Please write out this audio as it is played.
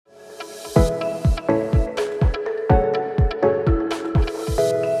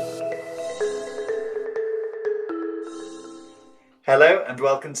Hello and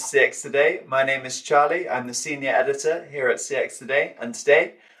welcome to CX Today. My name is Charlie. I'm the senior editor here at CX Today, and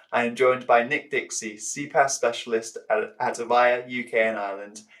today I am joined by Nick Dixie, CPaaS specialist at Avaya UK and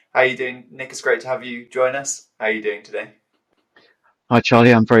Ireland. How are you doing, Nick? It's great to have you join us. How are you doing today? Hi,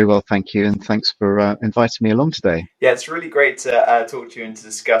 Charlie. I'm very well, thank you, and thanks for inviting me along today. Yeah, it's really great to talk to you and to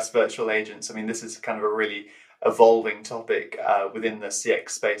discuss virtual agents. I mean, this is kind of a really evolving topic within the CX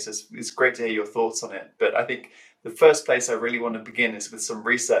space. It's great to hear your thoughts on it. But I think the first place I really want to begin is with some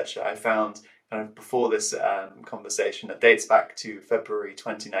research that I found kind of before this conversation that dates back to February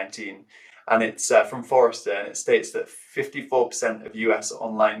 2019. And it's from Forrester, and it states that 54% of US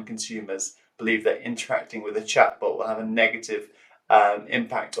online consumers believe that interacting with a chatbot will have a negative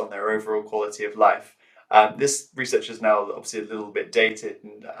impact on their overall quality of life. This research is now obviously a little bit dated,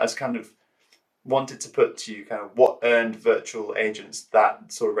 and I was kind of wanted to put to you kind of what earned virtual agents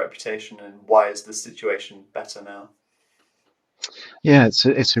that sort of reputation, and why is the situation better now? Yeah,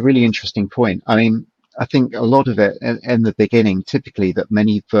 it's a really interesting point. I mean, I think a lot of it in the beginning, typically that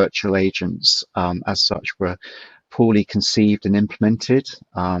many virtual agents, as such, were poorly conceived and implemented,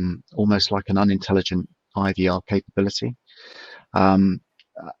 almost like an unintelligent IVR capability. Um,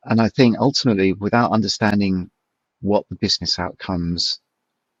 and I think ultimately, without understanding what the business outcomes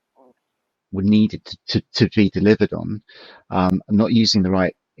were needed to be delivered on, not using the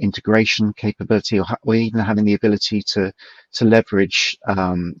right integration capability or even having the ability to leverage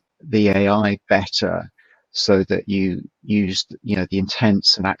the AI better so that you used the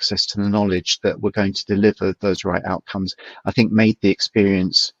intents and access to the knowledge that were going to deliver those right outcomes, I think made the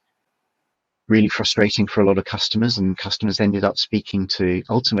experience really frustrating for a lot of customers, and customers ended up speaking to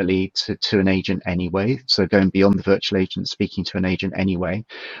ultimately to an agent anyway. So going beyond the virtual agent, speaking to an agent anyway,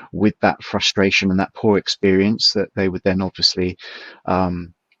 with that frustration and that poor experience that they would then obviously,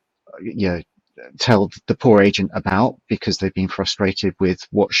 um, you know, tell the poor agent about, because they've been frustrated with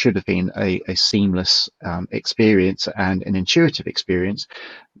what should have been a seamless experience and an intuitive experience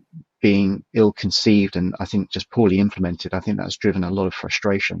being ill conceived and I think just poorly implemented. I think that's driven a lot of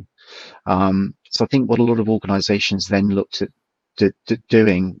frustration. So I think what a lot of organizations then looked at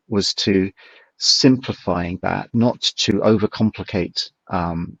doing was to simplifying that, not to overcomplicate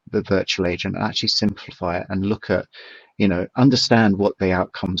the virtual agent, and actually simplify it and look at, understand what the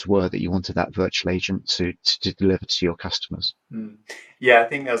outcomes were that you wanted that virtual agent to deliver to your customers. Mm. Yeah, I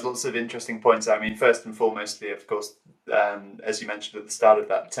think there's lots of interesting points. I mean, first and foremostly, of course, as you mentioned at the start of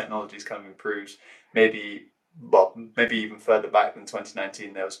that, technology's kind of improved. Maybe, well, maybe even further back than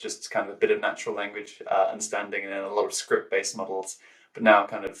 2019, there was just kind of a bit of natural language understanding and then a lot of script-based models. But now,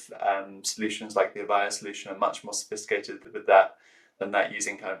 kind of solutions like the Avaya solution are much more sophisticated with that than that,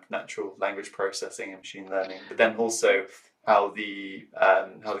 using kind of natural language processing and machine learning. But then also how the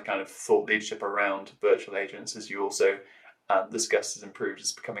kind of thought leadership around virtual agents, as you also discussed, has improved,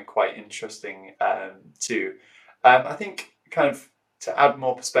 is becoming quite interesting too. I think kind of to add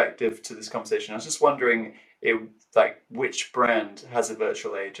more perspective to this conversation, I was just wondering like which brand has a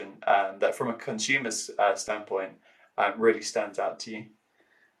virtual agent that from a consumer's standpoint really stands out to you?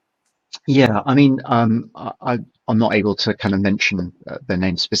 Yeah, I mean, I'm not able to kind of mention their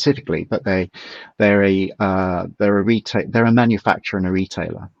name specifically, but they're a manufacturer and a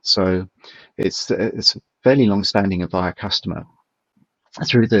retailer. So it's a fairly long-standing Avaya customer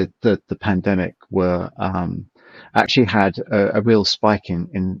through the pandemic, were actually had a real spike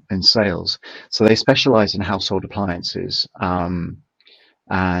in sales. So they specialize in household appliances.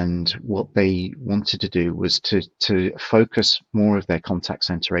 And what they wanted to do was to focus more of their contact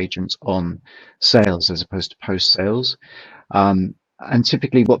center agents on sales as opposed to post sales. And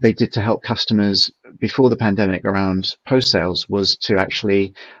typically, what they did to help customers before the pandemic around post sales was to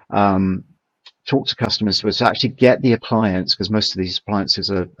actually talk to customers, was to actually get the appliance, because most of these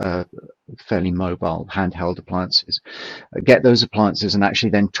appliances are fairly mobile, handheld appliances. Get those appliances and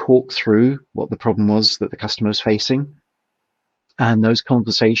actually then talk through what the problem was that the customer was facing. And those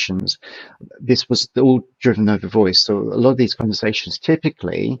conversations, this was all driven over voice. So a lot of these conversations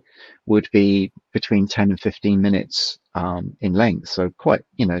typically would be between 10 and 15 minutes in length. So quite,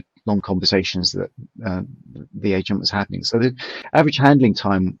 long conversations that the agent was having. So the average handling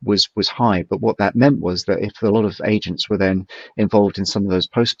time was high. But what that meant was that if a lot of agents were then involved in some of those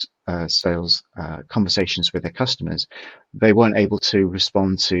post sales conversations with their customers, they weren't able to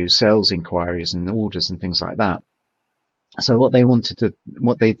respond to sales inquiries and orders and things like that. So what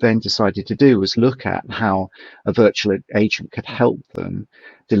they then decided to do was look at how a virtual agent could help them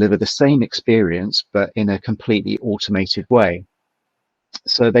deliver the same experience, but in a completely automated way.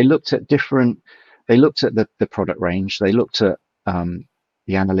 So they looked at the product range, they looked at the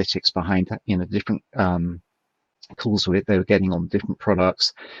analytics behind, different calls with they were getting on different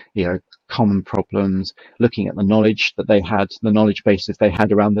products, you know, common problems, looking at the knowledge that they had, the knowledge bases they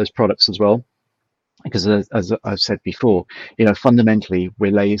had around those products as well. Because as I've said before, you know, fundamentally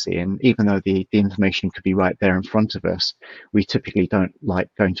we're lazy, and even though the information could be right there in front of us, we typically don't like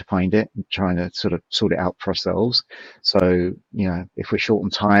going to find it and trying to sort of sort it out for ourselves. So, you know, if we're short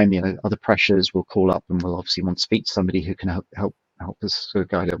on time, you know, other pressures will call up, and we'll obviously want to speak to somebody who can help us sort of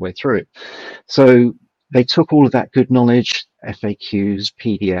guide our way through it. So they took all of that good knowledge, FAQs,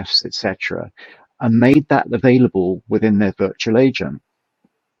 PDFs, etc., and made that available within their virtual agent.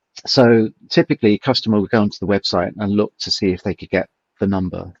 So typically, a customer would go onto the website and look to see if they could get the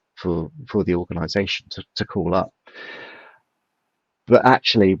number for the organization to call up. But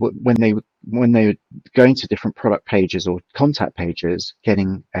actually, when they were going to different product pages or contact pages,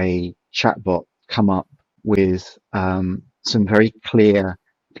 getting a chatbot come up with some very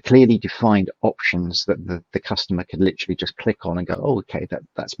clearly defined options that the customer could literally just click on and go, oh, okay,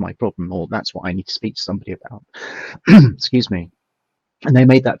 that's my problem, or that's what I need to speak to somebody about. Excuse me. And they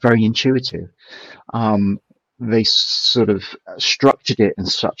made that very intuitive. Um, they sort of structured it in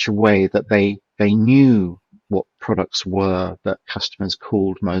such a way that they knew what products were that customers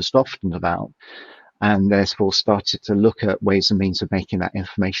called most often about, and therefore started to look at ways and means of making that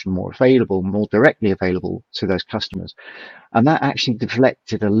information more available, more directly available to those customers. And that actually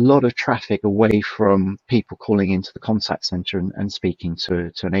deflected a lot of traffic away from people calling into the contact center and speaking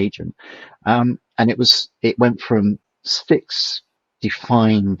to an agent. And it went from 6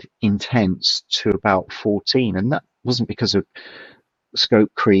 defined intents to about 14. And that wasn't because of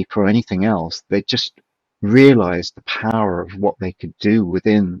scope creep or anything else. They just realized the power of what they could do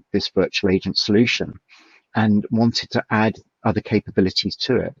within this virtual agent solution and wanted to add other capabilities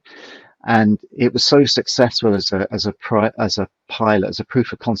to it. And it was so successful as a pilot, as a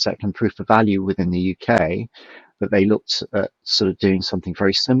proof of concept and proof of value within the UK, that they looked at sort of doing something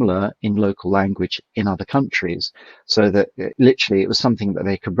very similar in local language in other countries, so that literally it was something that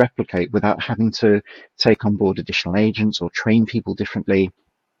they could replicate without having to take on board additional agents or train people differently.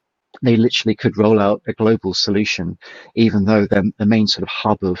 They literally could roll out a global solution, even though the main sort of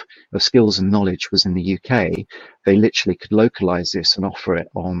hub of skills and knowledge was in the UK. They literally could localize this and offer it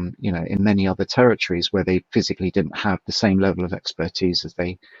on, you know, in many other territories where they physically didn't have the same level of expertise as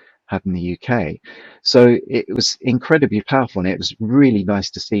they had in the UK. So it was incredibly powerful, and it was really nice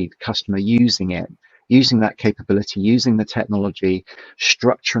to see the customer using it, using that capability, using the technology,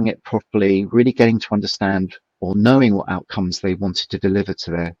 structuring it properly, really getting to understand or knowing what outcomes they wanted to deliver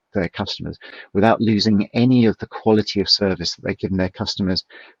to their customers without losing any of the quality of service that they'd given their customers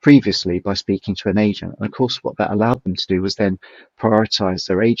previously by speaking to an agent. And of course, what that allowed them to do was then prioritize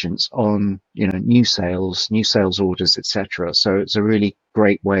their agents on, you know, new sales orders, etc. So it's a really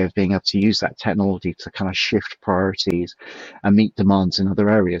great way of being able to use that technology to kind of shift priorities and meet demands in other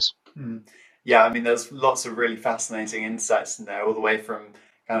areas. Mm. Yeah, I mean, there's lots of really fascinating insights in there, all the way from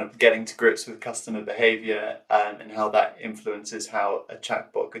kind of getting to grips with customer behavior, and how that influences how a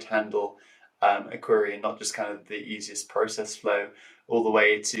chatbot could handle a query, and not just kind of the easiest process flow, all the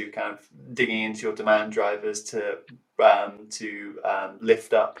way to kind of digging into your demand drivers to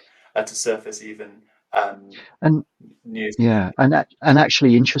lift up to surface even And news. yeah, and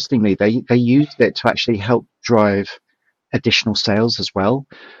actually, interestingly, they used it to actually help drive additional sales as well.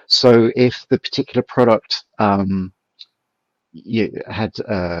 So if the particular product you had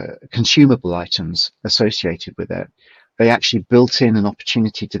consumable items associated with it, they actually built in an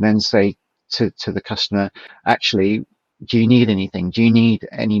opportunity to then say to the customer, actually, do you need anything? Do you need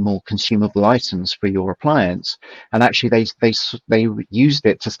any more consumable items for your appliance? And actually, they used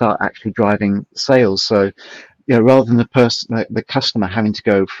it to start actually driving sales. So, you know, rather than the customer having to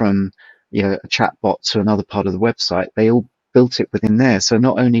go from, you know, a chatbot to another part of the website, they all built it within there. So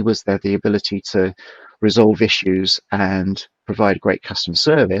not only was there the ability to resolve issues and provide great customer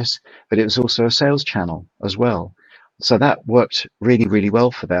service, but it was also a sales channel as well. So that worked really, really well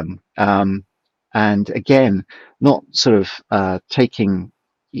for them. And again, not sort of taking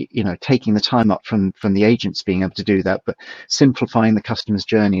the time up from the agents being able to do that, but simplifying the customer's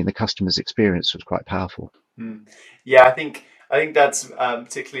journey and the customer's experience was quite powerful. Mm. Yeah, I think that's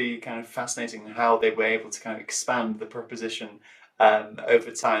particularly kind of fascinating how they were able to kind of expand the proposition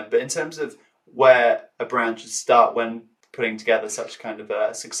over time. But in terms of where a brand should start when putting together such kind of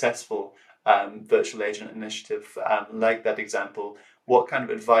a successful virtual agent initiative, like that example, what kind of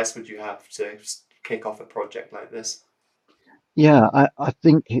advice would you have to kick off a project like this? Yeah, I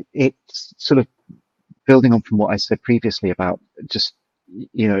think it's sort of building on from what I said previously about just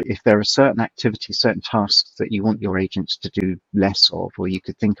if there are certain activities, certain tasks that you want your agents to do less of, or you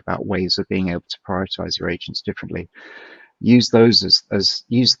could think about ways of being able to prioritize your agents differently, use those as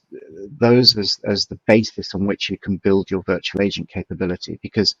the basis on which you can build your virtual agent capability,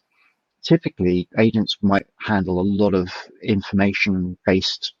 because typically agents might handle a lot of information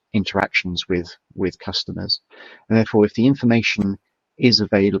based interactions with customers, and therefore if the information is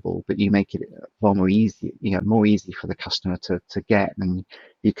available but you make it far more easy, more easy for the customer to get, and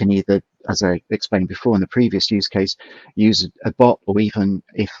you can either, as I explained before in the previous use case, use a bot, or even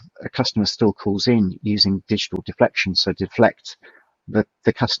if a customer still calls in, using digital deflection, so deflect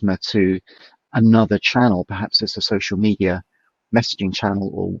the customer to another channel, perhaps it's a social media messaging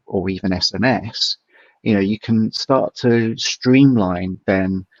channel, or even SMS. You can start to streamline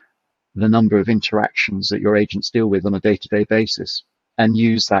then the number of interactions that your agents deal with on a day-to-day basis, and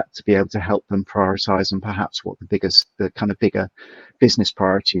use that to be able to help them prioritize and perhaps what the kind of bigger business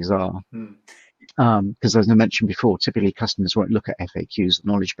priorities are. Hmm. Because as I mentioned before, typically customers won't look at FAQs,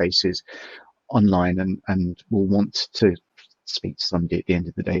 knowledge bases online, and will want to speak to somebody at the end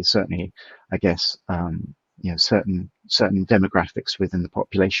of the day. Certainly, I guess, certain demographics within the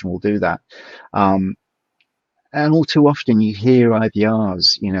population will do that. And all too often you hear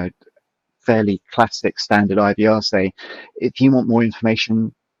IVRs, fairly classic standard IVR say, if you want more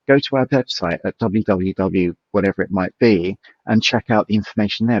information, go to our website at www, whatever it might be, and check out the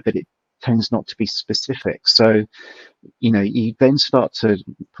information there. But it tends not to be specific. So, you then start to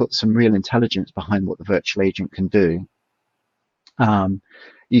put some real intelligence behind what the virtual agent can do.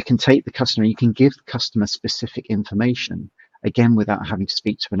 You can take the customer, you can give the customer specific information, again, without having to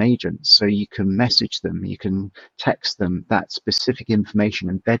speak to an agent. So you can message them, you can text them that specific information,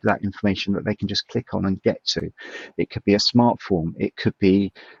 embed that information that they can just click on and get to. It could be a smart form, it could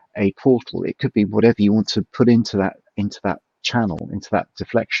be a portal, it could be whatever you want to put into that channel, into that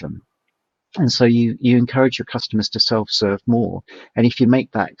deflection. And so you encourage your customers to self-serve more. And if you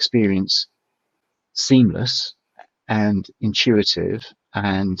make that experience seamless and intuitive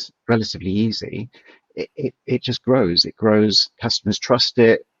and relatively easy, it just grows. It grows. Customers trust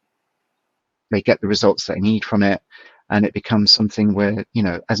it. They get the results they need from it. And it becomes something where,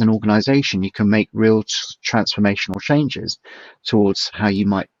 as an organization, you can make real transformational changes towards how you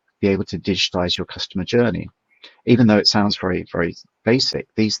might be able to digitize your customer journey. Even though it sounds very, very basic,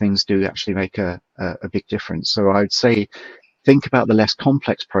 these things do actually make a big difference. So I would say, think about the less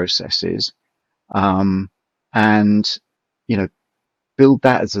complex processes, and build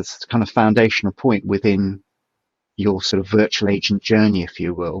that as a kind of foundational point within your sort of virtual agent journey, if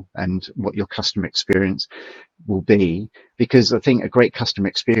you will, and what your customer experience will be. Because I think a great customer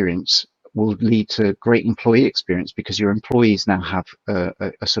experience will lead to great employee experience, because your employees now have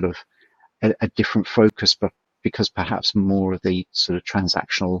a sort of a different focus, but because perhaps more of the sort of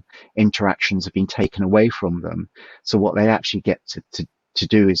transactional interactions have been taken away from them. So what they actually get to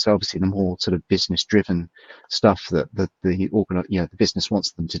do is obviously the more sort of business driven stuff that the business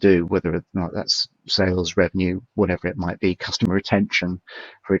wants them to do, whether or not that's sales, revenue, whatever it might be, customer retention,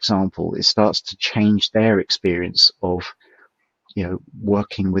 for example. It starts to change their experience of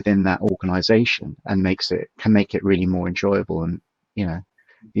working within that organization, and can make it really more enjoyable, and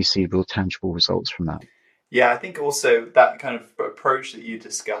you see real tangible results from that. Yeah, I think also that kind of approach that you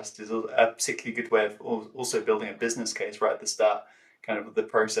discussed is a particularly good way of also building a business case right at the start. Kind of the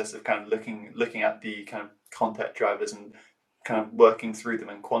process of kind of looking at the kind of content drivers and kind of working through them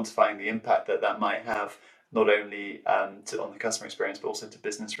and quantifying the impact that might have, not only on the customer experience, but also to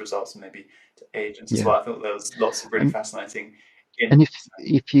business results and maybe to agents as well. I thought there was lots of really fascinating. And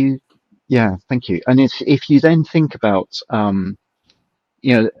if you, thank you. And if you then think about,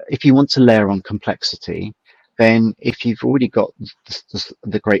 if you want to layer on complexity, then if you've already got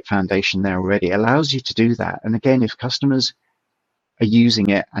the great foundation there already, it allows you to do that. And again, if customers are using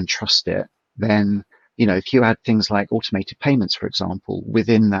it and trust it, then if you add things like automated payments, for example,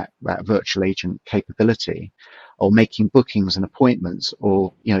 within that virtual agent capability, or making bookings and appointments,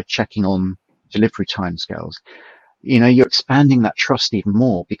 or checking on delivery timescales, you're expanding that trust even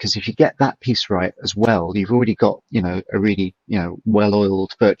more, because if you get that piece right as well, you've already got a really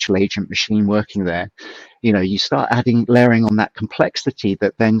well-oiled virtual agent machine working there. You start layering on that complexity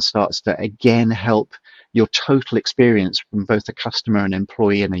that then starts to again help your total experience from both a customer and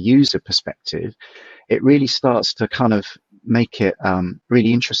employee and a user perspective. It really starts to kind of make it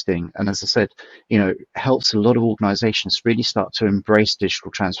really interesting. And as I said, helps a lot of organizations really start to embrace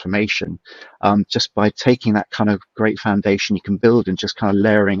digital transformation, just by taking that kind of great foundation you can build and just kind of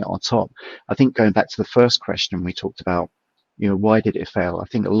layering it on top. I think going back to the first question, we talked about, why did it fail? I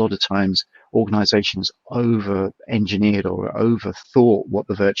think a lot of times organizations over engineered or over thought what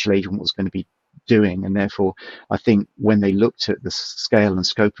the virtual agent was going to be doing. And therefore, I think when they looked at the scale and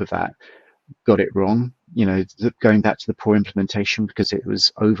scope of that, got it wrong. Going back to the poor implementation because it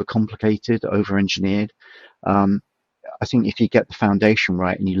was overcomplicated, over engineered. Um, I think if you get the foundation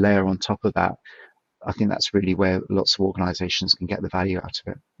right and you layer on top of that, I think that's really where lots of organizations can get the value out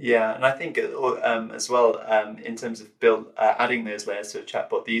of it. Yeah, and I think as well, in terms of adding those layers to a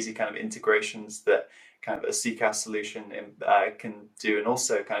chatbot, the easy kind of integrations that kind of a CCaaS solution can do, and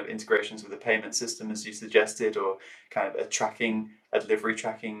also kind of integrations with a payment system, as you suggested, or kind of a delivery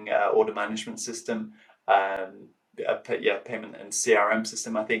tracking, order management system, payment and CRM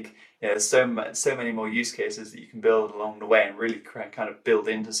system. I think there's so many more use cases that you can build along the way and really kind of build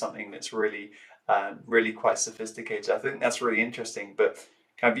into something that's really quite sophisticated. I think that's really interesting. But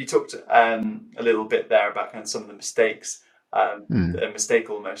kind of you talked a little bit there about kind of some of the mistakes, Mm. a mistake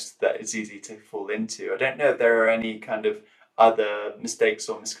almost that is easy to fall into. I don't know if there are any kind of other mistakes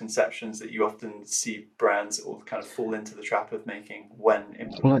or misconceptions that you often see brands or kind of fall into the trap of making when Well,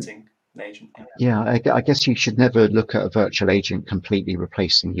 implementing an agent. yeah, I guess you should never look at a virtual agent completely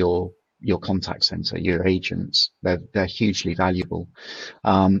replacing your contact center, your agents. They're hugely valuable.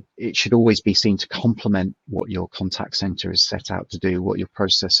 It should always be seen to complement what your contact center is set out to do, what your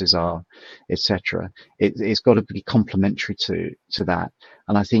processes are, etc. It's got to be complementary to that.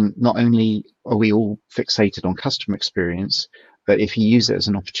 And I think not only are we all fixated on customer experience, but if you use it as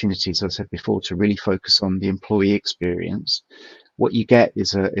an opportunity, as I said before, to really focus on the employee experience, what you get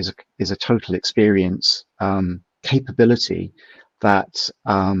is a total experience capability that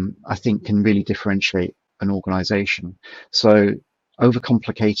I think can really differentiate an organization. So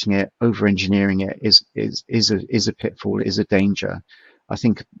overcomplicating it, over engineering it is a pitfall, is a danger. I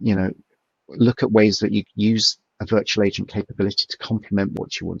think, look at ways that you use a virtual agent capability to complement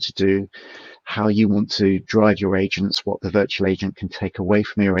what you want to do, how you want to drive your agents, what the virtual agent can take away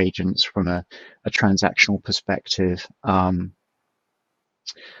from your agents from a transactional perspective.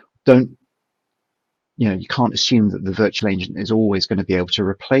 Don't you can't assume that the virtual agent is always going to be able to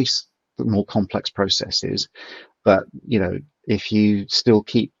replace the more complex processes, but if you still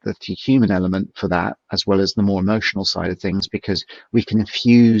keep the human element for that as well as the more emotional side of things, because we can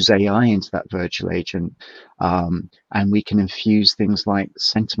infuse AI into that virtual agent, and we can infuse things like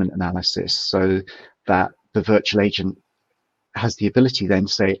sentiment analysis so that the virtual agent has the ability then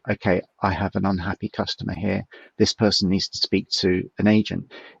to say, okay, I have an unhappy customer here. This person needs to speak to an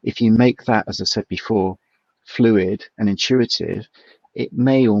agent. If you make that, as I said before, fluid and intuitive, it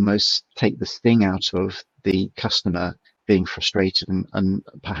may almost take the sting out of the customer being frustrated and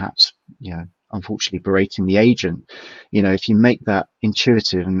perhaps, unfortunately berating the agent. If you make that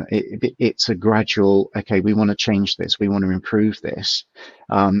intuitive and it's a gradual, okay, we want to change this, we want to improve this,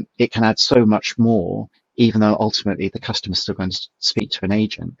 it can add so much more, even though ultimately the customer's still going to speak to an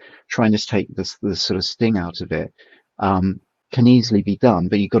agent. Trying to take the sort of sting out of it can easily be done,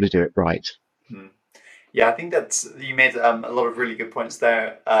 but you've got to do it right. Hmm. Yeah, I think that's you made a lot of really good points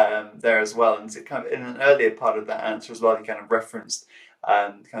there as well, and kind of in an earlier part of that answer as well, you kind of referenced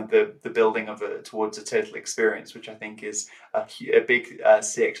kind of the building of towards a total experience, which I think is a big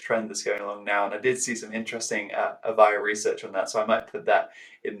CX trend that's going along now. And I did see some interesting Avaya research on that, so I might put that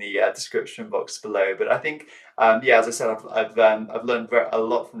in the description box below. But I think, as I said, I've learned a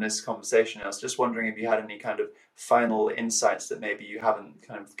lot from this conversation. I was just wondering if you had any kind of final insights that maybe you haven't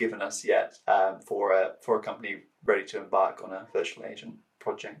kind of given us yet for a company ready to embark on a virtual agent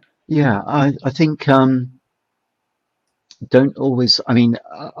project. Yeah, I think don't always. I mean,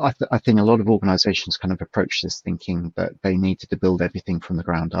 I think a lot of organizations kind of approach this thinking that they needed to build everything from the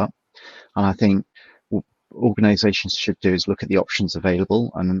ground up, and I think what organizations should do is look at the options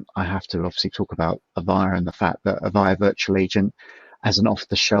available. And I have to obviously talk about Avaya and the fact that Avaya Virtual Agent, as an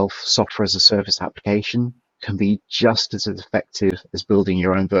off-the-shelf software as a service application, can be just as effective as building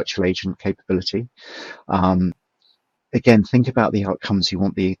your own virtual agent capability. Um, Again, think about the outcomes you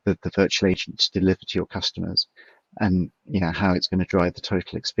want the virtual agent to deliver to your customers, and how it's going to drive the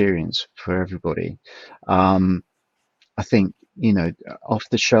total experience for everybody. Um, I think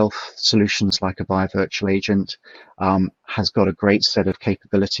off-the-shelf solutions like Avaya Virtual Agent has got a great set of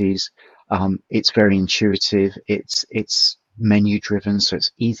capabilities. It's very intuitive. It's menu driven, so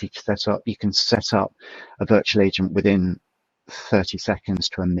it's easy to set up. You can set up a virtual agent within 30 seconds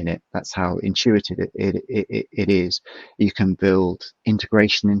to a minute. That's how intuitive it is. You can build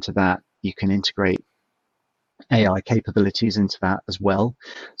integration into that. You can integrate AI capabilities into that as well.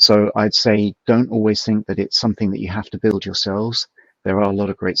 So I'd say don't always think that it's something that you have to build yourselves. There are a lot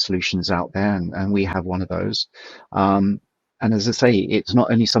of great solutions out there, and we have one of those. Um, and as I say, it's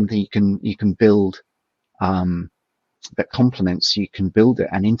not only something you can build um, that complements, you can build it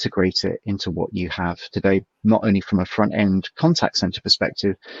and integrate it into what you have today, not only from a front end contact center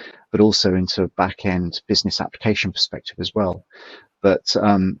perspective, but also into a back end business application perspective as well. But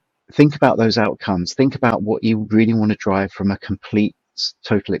think about those outcomes. Think about what you really want to drive from a complete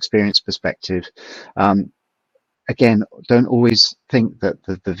total experience perspective. Um, Again, don't always think that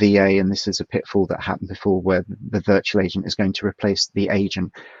the VA, and this is a pitfall that happened before, where the virtual agent is going to replace the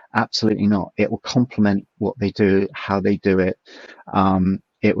agent. Absolutely not. It will complement what they do, how they do it.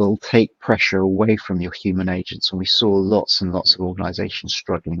 It will take pressure away from your human agents. And we saw lots and lots of organizations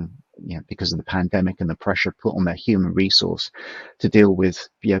struggling, because of the pandemic and the pressure put on their human resource to deal with,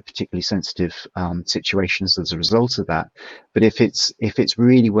 particularly sensitive situations as a result of that. But if it's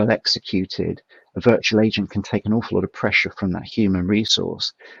really well executed, a virtual agent can take an awful lot of pressure from that human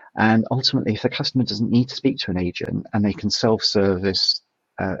resource. And ultimately, if the customer doesn't need to speak to an agent and they can self-serve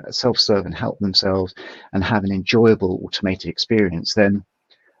and help themselves and have an enjoyable automated experience, then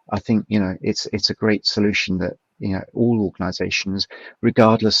I think, it's a great solution that, all organizations,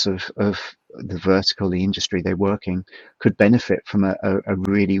 regardless of the vertical, the industry they work in, could benefit from a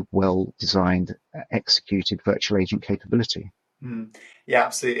really well designed, executed virtual agent capability. Mm. Yeah,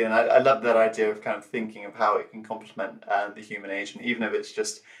 absolutely. And I love that idea of kind of thinking of how it can complement the human agent, even if it's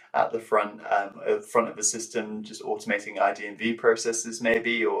just at the front of the system, just automating ID&V processes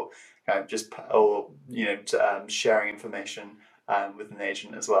maybe, or kind of or sharing information with an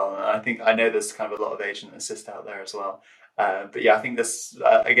agent as well. And I know there's kind of a lot of agent assist out there as well. But yeah, I think this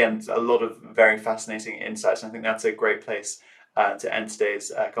again a lot of very fascinating insights. And I think that's a great place to end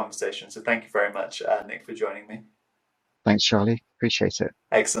today's conversation. So thank you very much, Nick, for joining me. Thanks, Charlie. Appreciate it.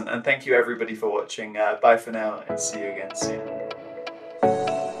 Excellent. And thank you everybody for watching. Bye for now and see you again soon.